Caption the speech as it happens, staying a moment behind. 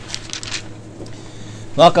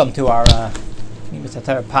Welcome to our Mimos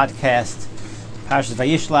HaTorah podcast, Parshas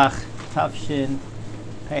Vayishlach, Tavshin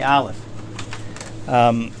Pei Aleph.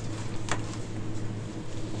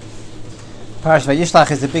 Parshas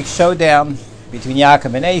Vayishlach is a big showdown between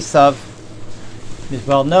Yaakov and Esav. It is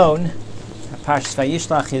well known. Parshas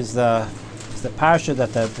Vayishlach is the parsha that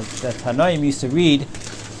Tanoim used to read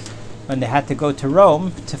when they had to go to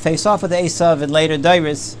Rome to face off with Esav and later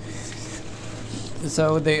Dairis.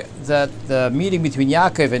 So the meeting between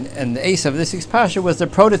Yaakov and Esav, this week's parsha, was the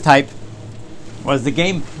prototype, was the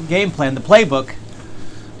game plan, the playbook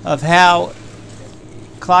of how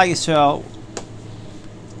Klal Yisrael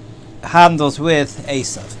handles with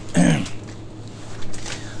Esav.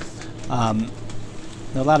 There are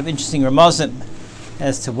a lot of interesting remozim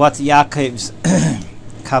as to what Yaakov's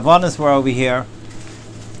kavanas were over here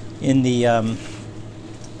in the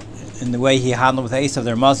way he handled with Esav,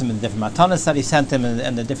 the Muslim, and the different matanas that he sent him,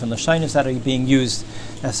 and the different lashonos that are being used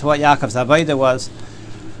as to what Yaakov's avodah was.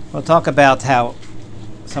 We'll talk about how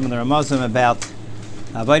some of the Ramazim about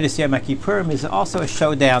avodas Yom Kippurim is also a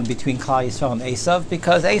showdown between Klal Yisrael and Esav,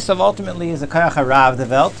 because Esav ultimately is a koyach hara of the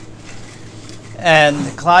Welt, and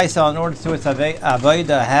Klal Yisrael, in order to its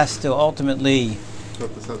avodah, has to ultimately.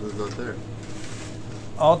 But the Satan is not there.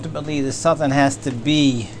 Ultimately, the Satan has to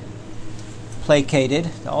be placated.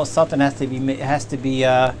 All Satan has to be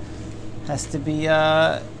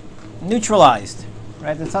neutralized,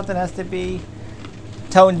 right? The Satan has to be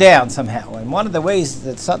toned down somehow. And one of the ways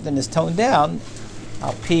that Satan is toned down,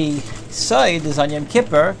 al pi Sod, is on Yom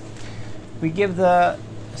Kippur. We give the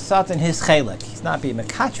Satan his chelik. He's not being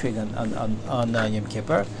mekatrig on Yom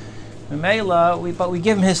Kippur. But we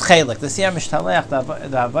give him his chelik. The siyar mishtalech,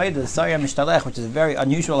 the avodah, the siyar mishtalech, which is a very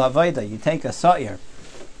unusual avodah. You take a siyar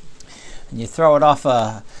and you throw it off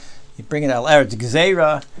you bring it al eretz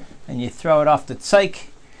gzeira, and you throw it off the tzaik,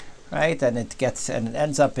 right? And it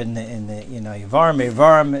ends up in the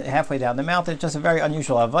Yivarim halfway down the mountain. It's just a very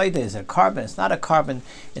unusual avodah. It's a carbon. It's not a carbon.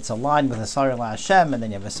 It's a line with a sar la Hashem, and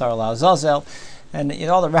then you have a sar la Azazel, and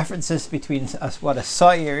all the references between what a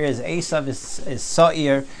sa'ir is. Esav is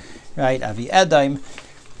sa'ir, right? Avi Edaim,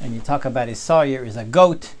 and you talk about his sa'ir is a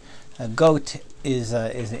goat. A goat is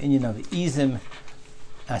an inyan of izim.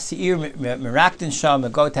 Seir miraktin sham, a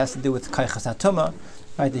goat has to do with kaychas hatuma,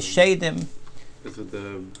 right? The shadim. That's what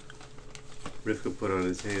the Rivka put on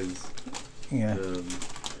his hands. Yeah.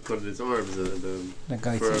 Put on his arms. The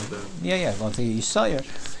goat. Fur of the. Yeah. Well, the yisayir,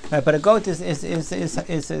 right? But a goat is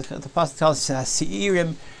the pasuk tells us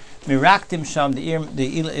seirim miraktim sham. The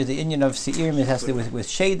inyan of seirim has to do with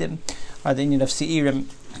shadim, or the inyan of seirim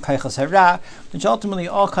kaychas hara, which ultimately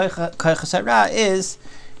all kaychas hara is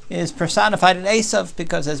personified in Esav,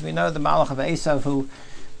 because as we know, the Malach of Esav who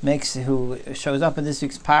shows up in this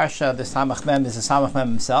week's parsha, the Samach Mem, is the Samach Mem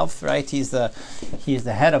himself, right? He's the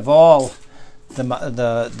head of all the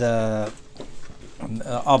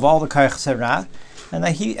Kayach Sarah, and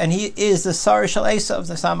he is the Sar Shel Esav,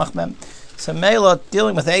 the Samach Mem. So Mela,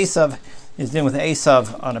 dealing with Esav, is dealing with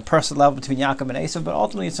Esav on a personal level between Yaakov and Esav, but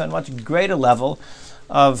ultimately it's on a much greater level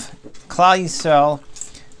of Klal Yisrael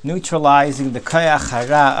neutralizing the koyach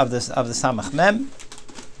hara of the samach mem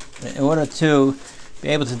in order to be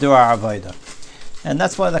able to do our avodah. And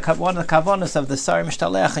that's one of the kavanos of the sar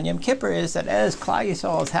mishtalech and Yom Kippur, is that as Klal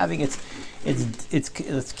Yisrael is having its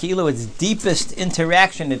deepest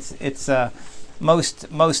interaction, its most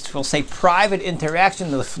we'll say private interaction,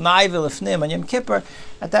 the l'fnai v'l'fnim on Yom Kippur.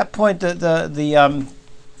 At that point, the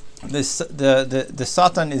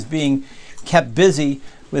Satan is being kept busy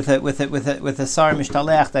with a sar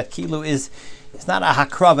mishtalech that kilu is not a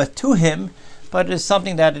hakrava to him, but it is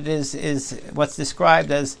something that it is what's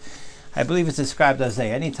described as, I believe it's described as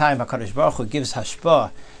any time HaKadosh Baruch Hu gives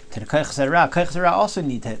hashpah to the Koyach Zerah also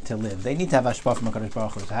need to live. They need to have hashpah from HaKadosh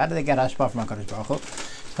Baruch Hu. So how do they get hashpah from HaKadosh Baruch Hu?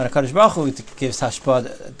 When HaKadosh Baruch Hu gives hashpah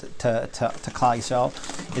to Klal Yisrael,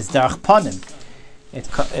 it's darach panim. He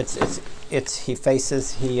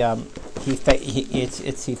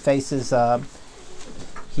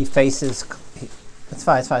faces it's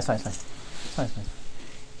fine.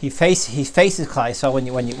 He faces Klal. So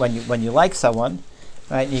when you like someone,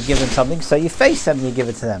 right, and you give them something, so you face them and you give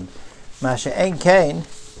it to them. Masha ein kain,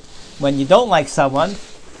 when you don't like someone,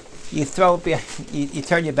 you throw it you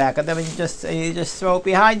turn your back on them and you just throw it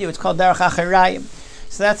behind you. It's called derech acharayim.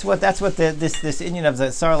 So that's what this Indian of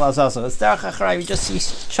the Sar also. It's derech acharayim. You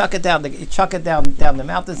chuck it down the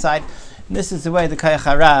mountainside. And this is the way the koyach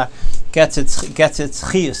hara gets its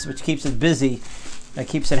chiyus, which keeps it busy,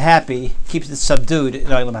 keeps it happy, keeps it subdued in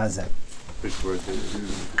Olam Hazeh.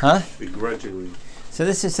 Begrudgingly. So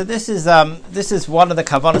this is one of the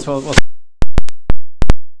kavanas we'll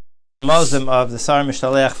Muslim of the Sar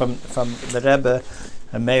Mishtaleach from the Rebbe,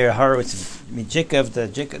 Meir Horowitz Mijikov, the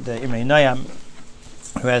Imrei Noyam,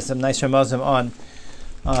 who has some nice Muslim on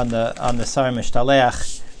the Sar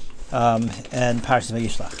Mishtaleach and Parshas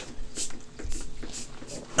Vayishlach.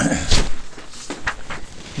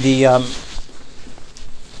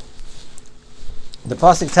 The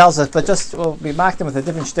pasuk tells us, but just we'll be marked them with a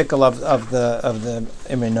different shtickle of the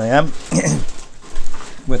Imrei Noyam.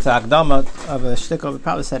 With the Akdama of a shtickle we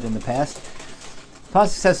probably said in the past. Pasuk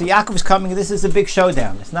says, so Yaakov is coming, this is a big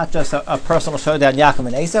showdown. It's not just a personal showdown, Yaakov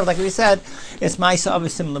and Esav. Like we said, it's Ma'aseh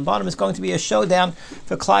Avisim Labanim. It's going to be a showdown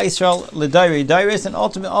for Klal Yisrael, L'Dairi Dairis, and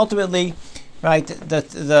ultimately, right,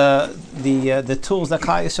 the tools that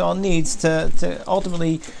Klal Yisrael needs to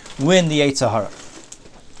ultimately win the Yetzer Hara,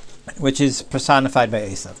 which is personified by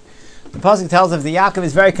Esav. The pasuk tells us that Yaakov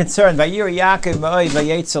is very concerned. Vayir Yaakov ma'od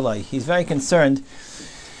vayetzalai. He's very concerned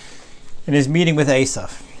in his meeting with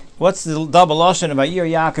Esav. What's the double lashon of Vayir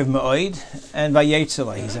Yaakov ma'od and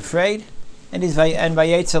vayetzalai? He's afraid, and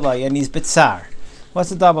vayetzalai, and he's bitzar. What's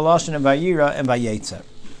the double lashon of Vayira and vayetzer?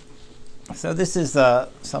 So this is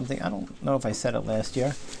something I don't know if I said it last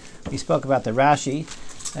year. We spoke about the Rashi,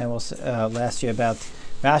 and last year about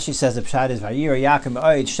Rashi says the pshat is Vayir Yaakov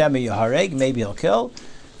ma'od shema yahareg, maybe he'll kill.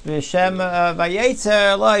 V'shem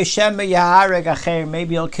vayetzer lo shema yahareg acher,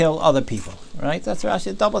 maybe he'll kill other people. Right? That's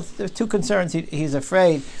Rashi. There's two concerns. He's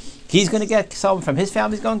afraid he's going to get someone from his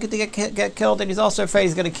family is going to get killed, and he's also afraid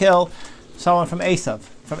he's going to kill someone from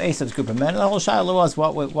Esav's group of men. And the whole shaila was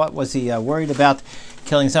what was he worried about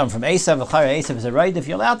killing someone from Esav? Esav is a right. If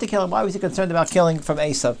you're allowed to kill him, why was he concerned about killing from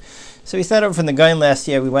Esav? So we said over from the Gaon last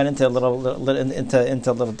year. We went into a little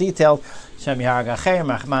detail. Shem yahareg acher,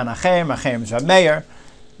 machman acher, machem is Rameir,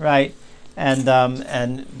 right? And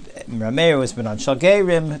Rameir was ben on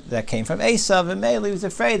Shalgerim that came from Esav, and Meili was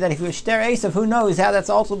afraid that if he was shter Esav, who knows how that's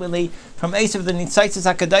ultimately from Esav the Nitzaitzes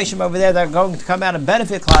HaKadoshim over there that are going to come out and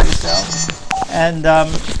benefit Klal Yisrael. And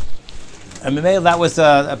Meili, that was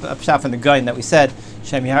a pshat from the Gaon that we said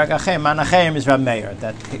Shem yahareg acher, man acher is Rameir,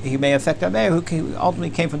 that he may affect Rameir, who ultimately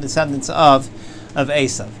came from descendants of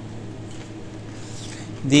Esav.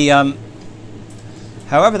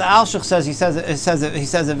 However, the Alshich says he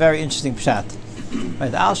says a very interesting pshat.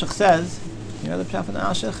 Right, the Alshich says, you know the pshat from the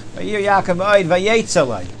Alshich? Vayir Yaakov ma'od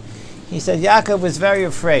vayetzalai. He says Yaakov was very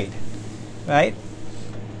afraid, right?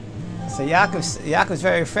 So Yaakov was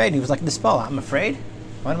very afraid. He was like Nispal. I'm afraid.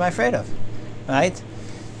 What am I afraid of? Right?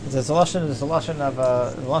 There's a lashon of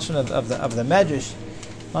the Medrash,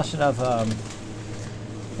 lashon of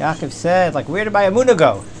Yaakov said, like, where did my Amunah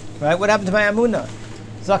go? Right? What happened to my Amunah?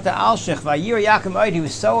 Zakta Alshich, Vayir Yaakov ma'od,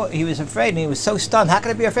 he was afraid and he was so stunned. How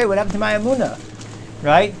could I be afraid? What happened to my Amunah?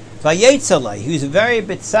 Right? Vayetzalai, he was very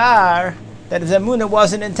bitzar that his Amunah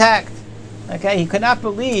wasn't intact. Okay, he could not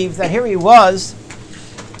believe that here he was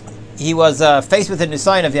faced with a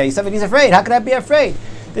sign of Yisrael, and he's afraid. How could I be afraid?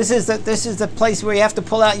 This is the place where you have to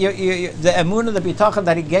pull out the Amunah, the bitachon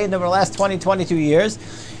that he gained over the last 22 years.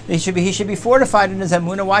 He should be fortified in his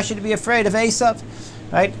Amunah. Why should he be afraid of Esav?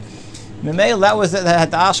 Right? That was the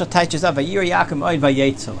Asher teaches up Vayir Yaakov ma'od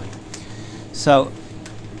vayetzalai. So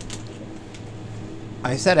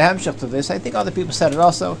I said a hemshech to this. I think other people said it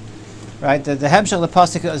also. Right? The hemshech of the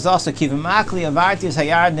pasuk is also kivamakli avarti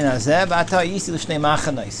hayardin azeb ata yisi l'shnei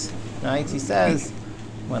machanais. Right? He says,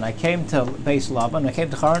 when I came to Beis Laban, when I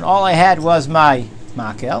came to Haran, all I had was my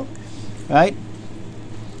makel. Right?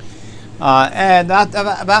 And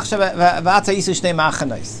ata yisi l'shnei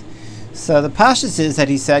machanais. So the pashtus is that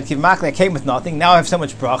he said, "Kivmakli, I came with nothing. Now I have so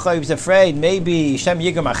much bracha." He was afraid maybe Shem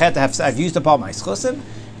Yigam Achet I've used up all my schusim,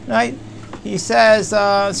 right? He says,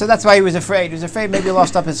 so that's why he was afraid. He was afraid maybe he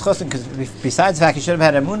lost up his schusim because besides the fact he should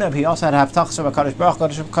have had emunah, he also had to have tachas from a Kadosh Baruch Hu.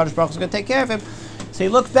 Kadosh Baruch Hu was going to take care of him. So he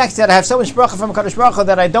looked back and said, "I have so much bracha from a Kadosh Baruch Hu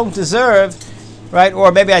that I don't deserve, right?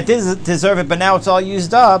 Or maybe I did deserve it, but now it's all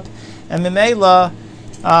used up." And Memela,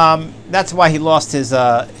 that's why he lost his.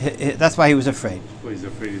 That's why he was afraid. Well, he's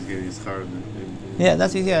afraid he's getting his char. Yeah,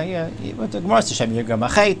 that's But the Gemara says Shem Yirgam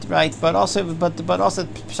Achet, right? But also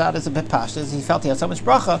Pshat is a bit pashtas. He felt he had so much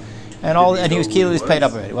bracha, and he was paid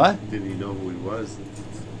up already. What? Didn't he know who he was?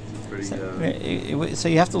 It's pretty. So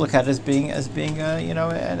you have to look at it as being an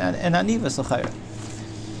anivas l'chayr.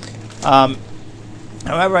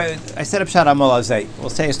 However, I set up Pshat Amol Azay.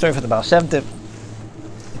 We'll say a story for the Baal Shem Tov,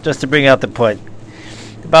 just to bring out the point.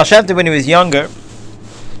 The Baal Shem Tov, when he was younger,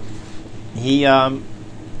 he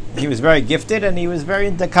was very gifted and he was very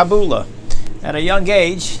into Kabbalah. At a young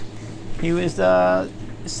age, he was saying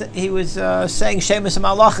Shemus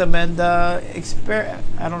Malachim and I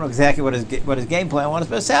don't know exactly what his game plan was,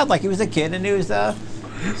 but it sounded like he was a kid and he was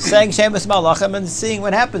saying Shemus Malachim and seeing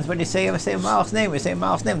what happens when you say Malach's name. We say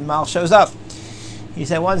Malach's name, the Malach shows up. He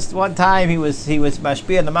said one time he was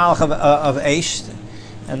mashpia the Malach of Eish,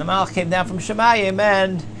 and the Malach came down from Shemayim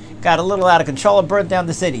and got a little out of control and burnt down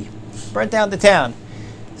the city, burnt down the town.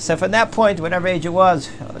 So from that point, whatever age it was,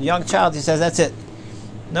 a young child, he says, that's it.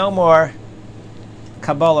 No more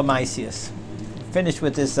Kabbalah Maisius. Finished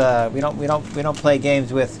with this. We don't play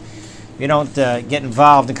games with. We don't get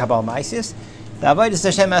involved in Kabbalah Maisius. The Avodas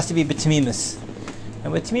Hashem has to be b'tmimus,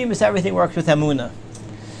 and with tmimus everything works with Emunah.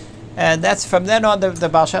 And that's from then on. The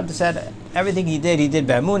Baal Shem Tov said everything he did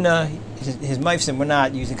b'Emunah. His ma'asim were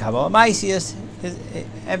not using Kabbalah Maisius.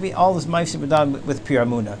 All his ma'asim were done with pure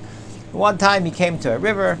Emunah. One time he came to a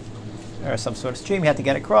river or some sort of stream. He had to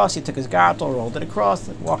get across. He took his gartel, rolled it across,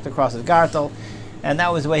 walked across his gartel, and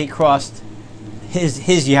that was the way he crossed his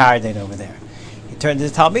Yarden over there. He turned to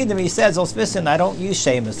the Talmidim. He says, "Listen, I don't use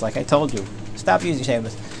Shemus like I told you. Stop using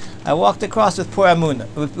Shemus. I walked across with pure Emunah.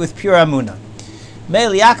 With pure Emunah."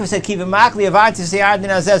 Meil Yaakov said, "Kiva makli avartis Yarden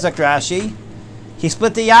azezak Rashi." He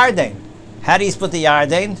split the Yarden. How do you split the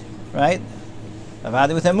Yarden? Right?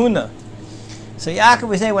 Avadi with Emunah. So Yaakov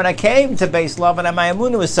was saying, when I came to Beis Lavan and my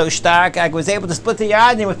Emunah was so stark, I was able to split the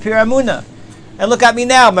Yarden with pure Emunah. And look at me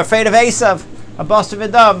now. I'm afraid of Esav. A Basar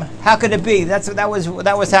V'Dam. How could it be? That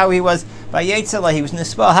was how he was by Yetzirah. He was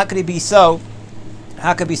Nispal. How could he be so?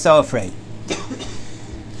 How could he be so afraid?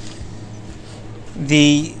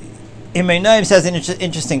 The Imrei Noam says an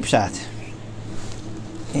interesting pshat.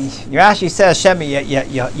 Rashi says Shem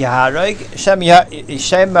Yahareg, Shem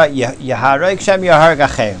Yahareg, Shem Yahareg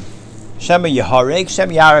Achem. Shem Yahareg, Shem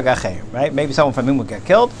Yahareg Achem. Right? Maybe someone from him would get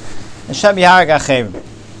killed. And Shem Yahareg Achem.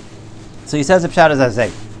 So he says the pshat as I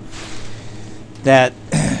say. That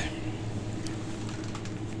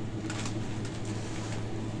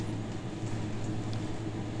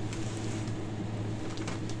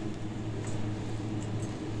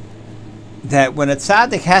when a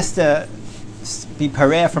tzaddik has to be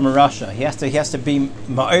pareh from a rasha, he has to be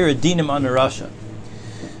ma'ir dinim on a rasha.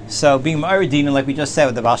 So being ma'ir dinim, like we just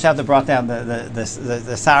said, the Baal Shem Tov brought down the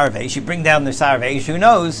Saravesh. You bring down the Saravesh, who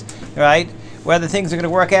knows, right, whether things are going to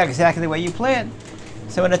work out exactly the way you planned.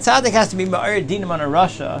 So when a tzaddik has to be ma'ir dinim on a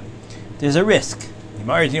rasha, there's a risk.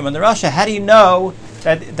 Ma'ir dinim on the rasha. How do you know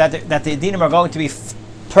that the dinim are going to be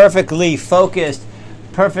perfectly focused,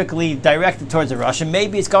 perfectly directed towards the rasha?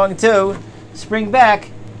 Maybe it's going to spring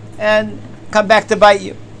back and come back to bite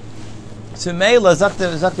you. So Meila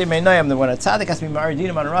Zakti Meinayim, that when a tzaddik has to be ma'ir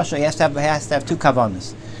dinim on a rasha, he has to have two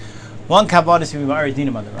kavanas. One kavanah is to be ma'ir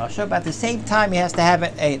dinim on the rasha, but at the same time he has to have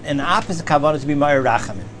an opposite kavanah to be ma'ir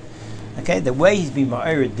rachamim. Okay, the way he's being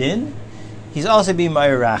ma'ir din, he's also being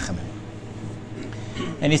ma'ir rachamim.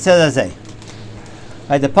 And he says as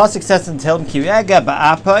the pasuk says in Tehillim, ki rega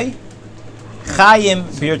ba'apai chayim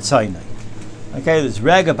b'yirtzaynai. Okay, there's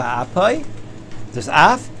rega ba'apai, there's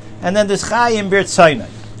af, and then there's chayim b'yirtzaynai.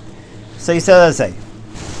 So he says as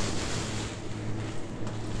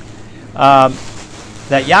that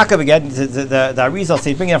Yaakov again, the Arizal, so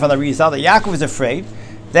he's bringing it from the Arizal, that Yaakov was afraid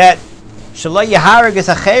that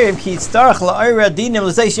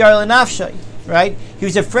right? He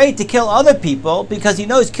was afraid to kill other people because he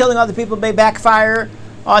knows killing other people may backfire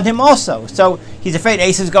on him also. So he's afraid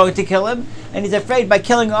Esau is going to kill him, and he's afraid by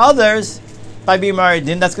killing others, by being married,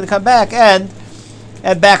 that's going to come back and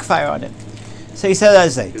backfire on him. So he said,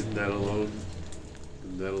 Isn't that alone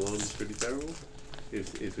is pretty terrible?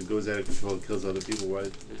 If it goes out of control and kills other people, why?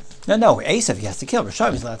 No, Esau he has to kill.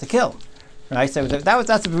 Rishon is allowed to kill. Right, so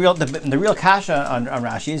that's the real kasha on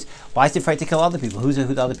Rashi is, why is he afraid to kill other people? Who's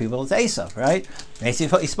the other people? It's Esau, right?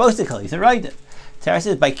 Esau he's supposed to kill. He's a right. Torah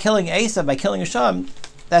says by killing Esau, by killing Hashem,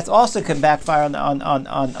 that's also can backfire on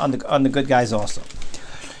the good guys also.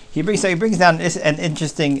 He brings down an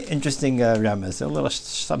interesting remez, a little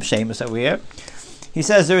some shameless over here. He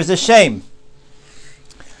says there is a shame.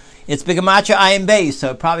 It's b'gematria ayin beis,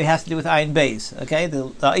 so it probably has to do with ayin beis. Okay,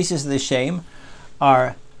 the isis of the shame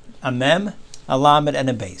are a mem, a lamed, and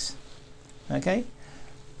a beis. Okay?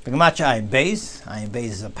 B'gematria ayin beis. Ayin beis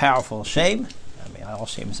is a powerful shame. I mean, all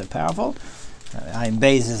shames are powerful. Ayin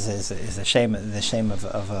beis is a shame. The shame of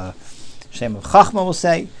chachma, we'll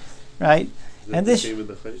say, right? And this shame of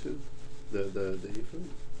the chesed, the ifrim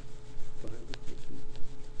behind the chesed.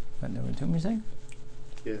 What number 2 you saying?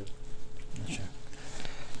 Yeah. Not sure.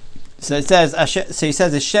 So it says. So he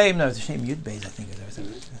says a shame. No, it's a shame. Yud beis, I think. I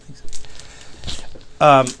think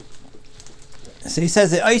so. So he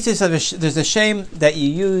says the isis of there's a shame that you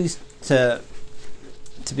use to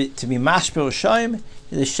be mashpil shame.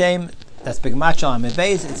 Is a shame that's b'gematria lamed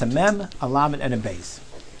beis. It's a mem, a lamed, and a beis.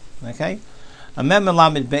 Okay, a mem and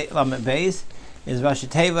lamed beis is Rashi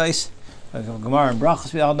Tevis, Gemara and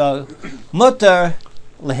Brachos, we all know, Mutter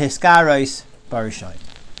lehiskaros barishayim.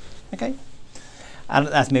 Okay? And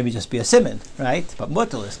that's maybe just be a siman, right? But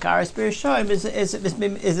Mutter lehiskaros barishayim is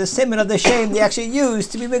a siman of the shame they actually use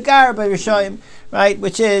to be megar barishayim, right?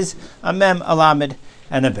 Which is a mem, a lamed,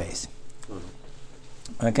 and a beis.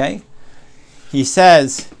 Okay? He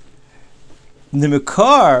says, the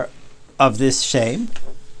makar of this shame,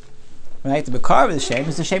 right? The makar of this shame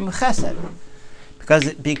is the shame of chesed.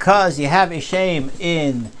 Because you have a shame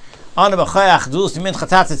in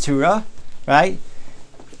right?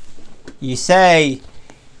 You say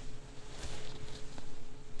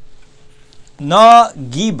Na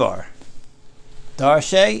Gibar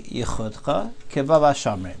Darshe Yichudcha Kevav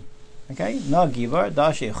Hashamrim. Okay? Na Gibar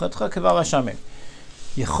Darshe Yichudcha Kevav Hashamrim.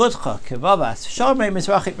 Yichudcha Kevav Hashamrim is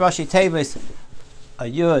Rashi Tevis a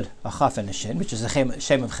Yud, a Chaf, and a Shin, which is a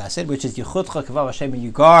shame of Chesed, which is Yichudcha Kevav Hashamrim.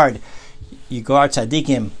 You guard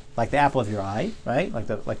tzaddikim like the apple of your eye, right? Like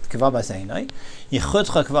the Kevav Haseinai.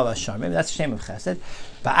 Yichudcha Kevav Hashamrim. That's the shame of Chesed.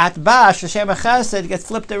 But at Bash, the shame of Chesed gets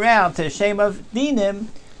flipped around to the shame of Dinim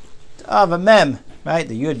of a Mem, right?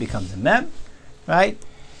 The Yud becomes a Mem, right?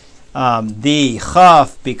 The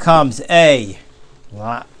Chaf becomes a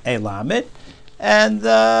Lamed, and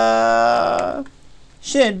the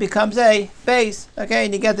Shin becomes a Beis. Okay,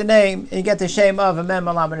 and you get the name, and you get the shame of a Mem,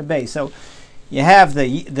 a Lamed, and a Beis. So you have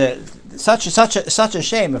such a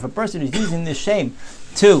shame. If a person is using this shame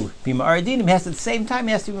to be ma'aradinim, he has at the same time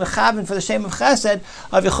he has to be mechaven for the shame of Chesed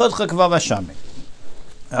of Yichudcha Kevav Hashamrim.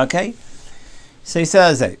 Okay, so he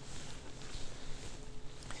says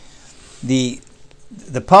the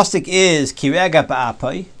pasuk is kirega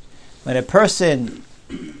ba'apai. When a person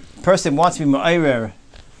wants to be ma'arer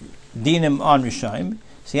dinim on Rishayim,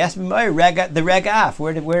 so he has to be ma'arer the rega af.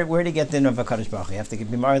 Where did he get the din of HaKadosh Baruch Hu? You have to be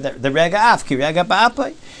ma'arer the rega af. Kirega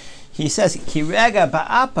ba'apai. He says kirega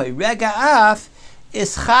ba'apai. Rega af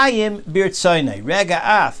is chayim birtzoinai. Rega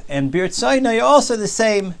af and birtzoinai are also the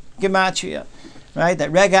same gematria, right?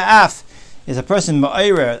 That rega af is a person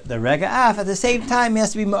ma'arer the rega af. At the same time, he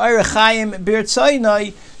has to be ma'arer chayim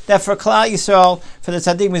birtzoinai. That for Klal Yisrael, for the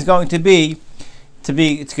tzaddikim is going to be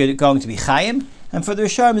chayim, and for the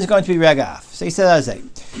Rishonim is going to be rega af. So he says,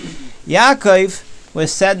 Yaakov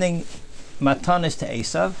was sending matanis to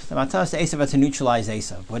Esav. The matanis to Esav are to neutralize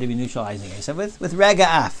Esav. What are we neutralizing Esav with? With rega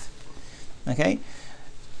af. Okay,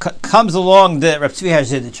 comes along the Reb Tzvi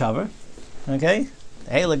Ziditshaver. Okay,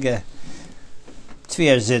 the Heilige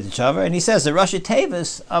Tzvi Ziditshaver, and he says the Rashi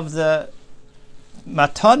Tevis of the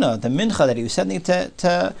matana, the mincha that he was sending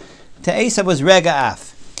to Esav was rega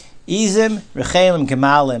af. Izim, rechelim,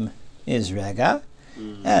 gemalim is rega,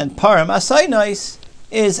 and param asainais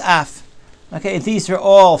is af. Okay, these are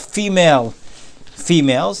all females,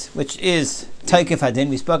 which is taikif hadin.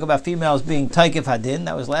 We spoke about females being taikif hadin.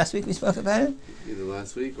 That was last week we spoke about it. Either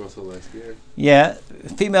last week or also last year. Yeah,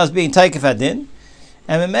 females being taikif hadin,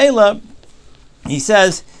 and Memela, he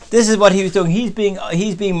says this is what he was doing. He's being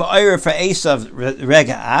ma'ayer for Esav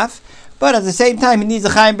rega af, but at the same time he needs a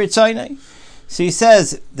chayim b'tzoynai. So he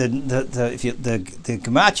says the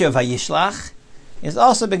gematria of Vayishlach is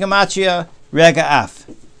also the gematria rega af.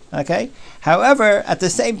 Okay. However, at the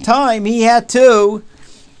same time, he had to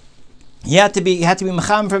be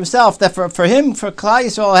mecham for himself. That for him, for Klal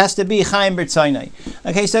Yisrael, has to be chayim b'tzoynai.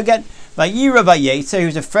 Okay. So again, Vayira Vayetzer, he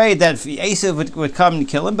was afraid that Esav would come and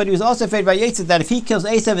kill him, but he was also afraid Vayetzer that if he kills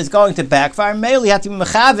Esav, it's going to backfire. Mainly, he had to be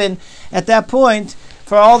mechavin at that point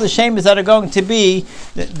for all the shames that are going to be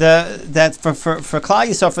that for Klal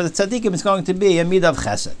Yisrael, for the tzaddikim, it's going to be a midah of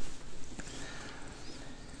chesed.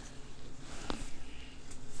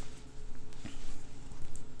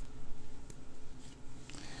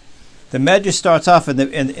 The Medrash starts off in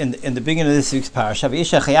the beginning of this week's parasha. The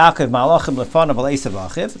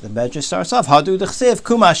Medrash starts off, Hadu d'chsiv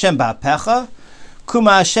kuma Hashem ba'pecha,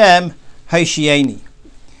 kuma Hashem haishieni.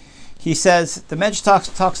 He says the Medrash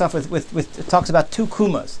talks about two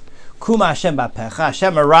kumas. Kuma Hashem ba'pecha,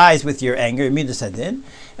 Hashem arise with your anger, midas hadin,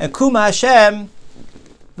 and kuma Hashem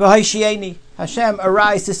v'haishieni, Hashem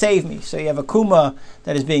arise to save me. So you have a kuma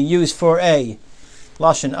that is being used for a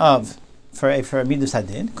lashon of for midas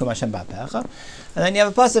hadin, kuma Hashem ba'pecha, and then you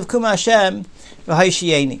have a pasuk of kuma Hashem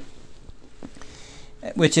v'haishieni,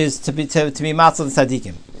 which is to be matzal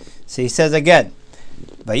tzaddikim. So he says again,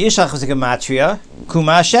 Vayishach is a gematria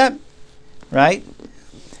kuma Hashem. Right?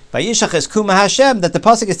 Vayishach is kuma Hashem. That the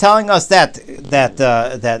pasuk is telling us that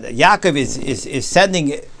Yaakov is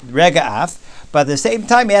sending rega af, but at the same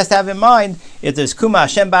time he has to have in mind if there's kuma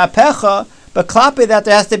Hashem ba'pecha, but klapi that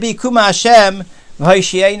there has to be kuma Hashem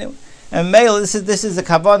v'haishienu. And male, this is the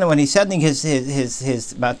kavanah when he's sending his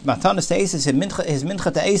matanas to Esav, his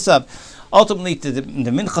mincha to Esav. Ultimately, the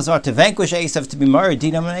minchas are to vanquish Esav, to be married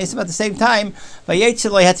Dinam and Esav at the same time.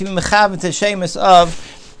 Vayetzilai had to be mechav to shemus of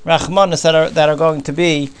rachmanas that are going to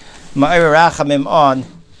be ma'ir rachamim on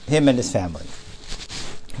him and his family.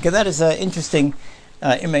 Okay, that is interesting.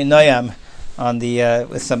 Imei Noyam on the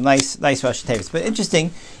with some nice Rashi tables, but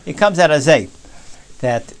interesting. It comes out as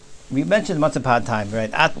that we mentioned once upon a time, right?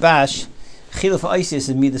 Atbash chiluf oisis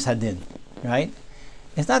is midas hadin, right?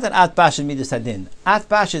 It's not that atbash is midas hadin.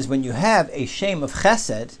 Atbash is when you have a shame of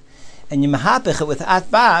chesed and you mahapich it with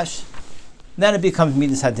atbash, then it becomes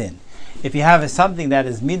midas hadin. If you have something that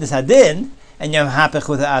is midas hadin and you mahapich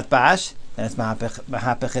with atbash, then it's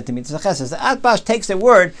mahapich it to midas chesed. So atbash takes a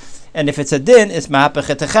word, and if it's a din, it's mahapich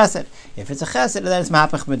it to chesed. If it's a chesed, then it's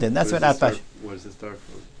mahapich medin. That's what atbash. Where does it start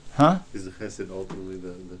from? Huh? Is the chesed ultimately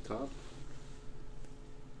the top?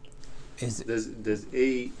 Does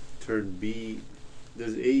A turn B?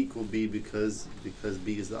 Does A equal B because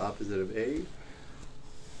B is the opposite of A?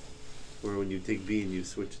 Or when you take B and you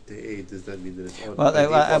switch it to A, does that mean that it's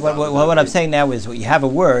what I'm saying now is you have a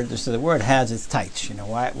word, so the word has its taich. You know,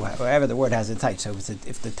 wherever the word has its taich. So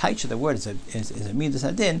if the taich of the word is a midas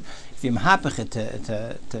hadin, if you mahapich it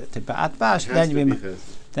to ba'at bash, then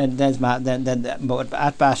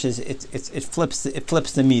ba'at bash is it flips the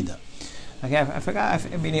midah. Okay, I forgot.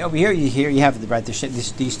 I mean, over here you have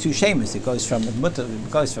these two shemus. It goes from the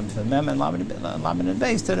mem and lamed and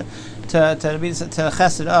base to the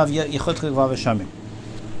chesed of yichud chigvav shamim.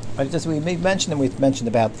 But just we mentioned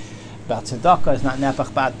about tzedakah is not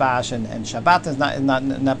nepach bat bash and Shabbat is not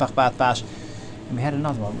nepach bat bash. And we had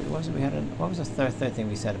another one. What was the third thing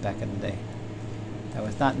we said back in the day? That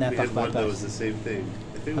was not nepach bat bash. That was the same thing.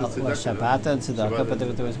 I think it was Shabbat and tzedakah, but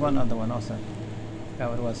there was one other one also. I forgot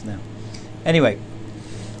what it was now. Anyway,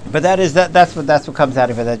 but that's what comes out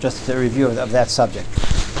of it. That's just a review of that subject.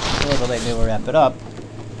 A little late, maybe we'll wrap it up.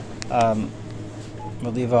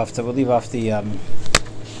 We'll leave off the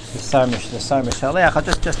Sarmish Shaleach. I'll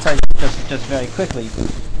just tell you just very quickly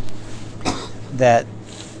that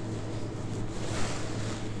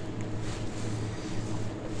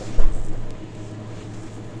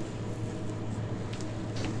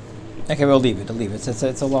okay, we'll leave it.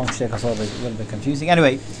 It's a long shtick. It's a little bit confusing.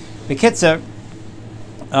 Anyway. B'kitzer,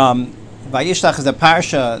 Vayishlach is a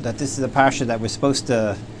parsha that this is a parsha that we're supposed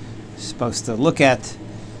to look at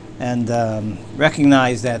and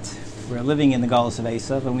recognize that we're living in the Galus of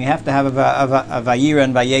Esav, and we have to have a Vayira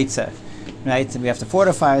and Vayetzer, right? And we have to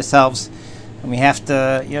fortify ourselves, and we have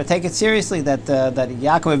to take it seriously that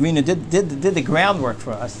Yaakov Avinu did the groundwork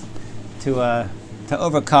for us to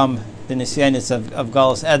overcome the nisyanis of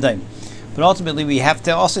Galus Edom. But ultimately, we have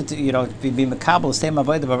to also be makabel the same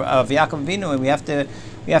avodah of Yaakov Avinu, and we have to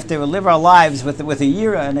live our lives with a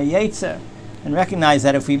yira and a yetzer, and recognize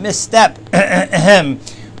that if we misstep,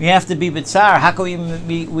 we have to be bitzar. How can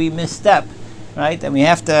we misstep, right? And we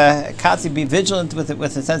have to constantly be vigilant with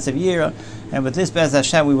a sense of yira, and with this Be'ez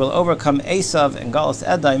Hashem, we will overcome Esav and Galus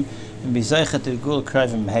Edom and be zoichet to gul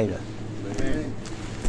krevim meheira.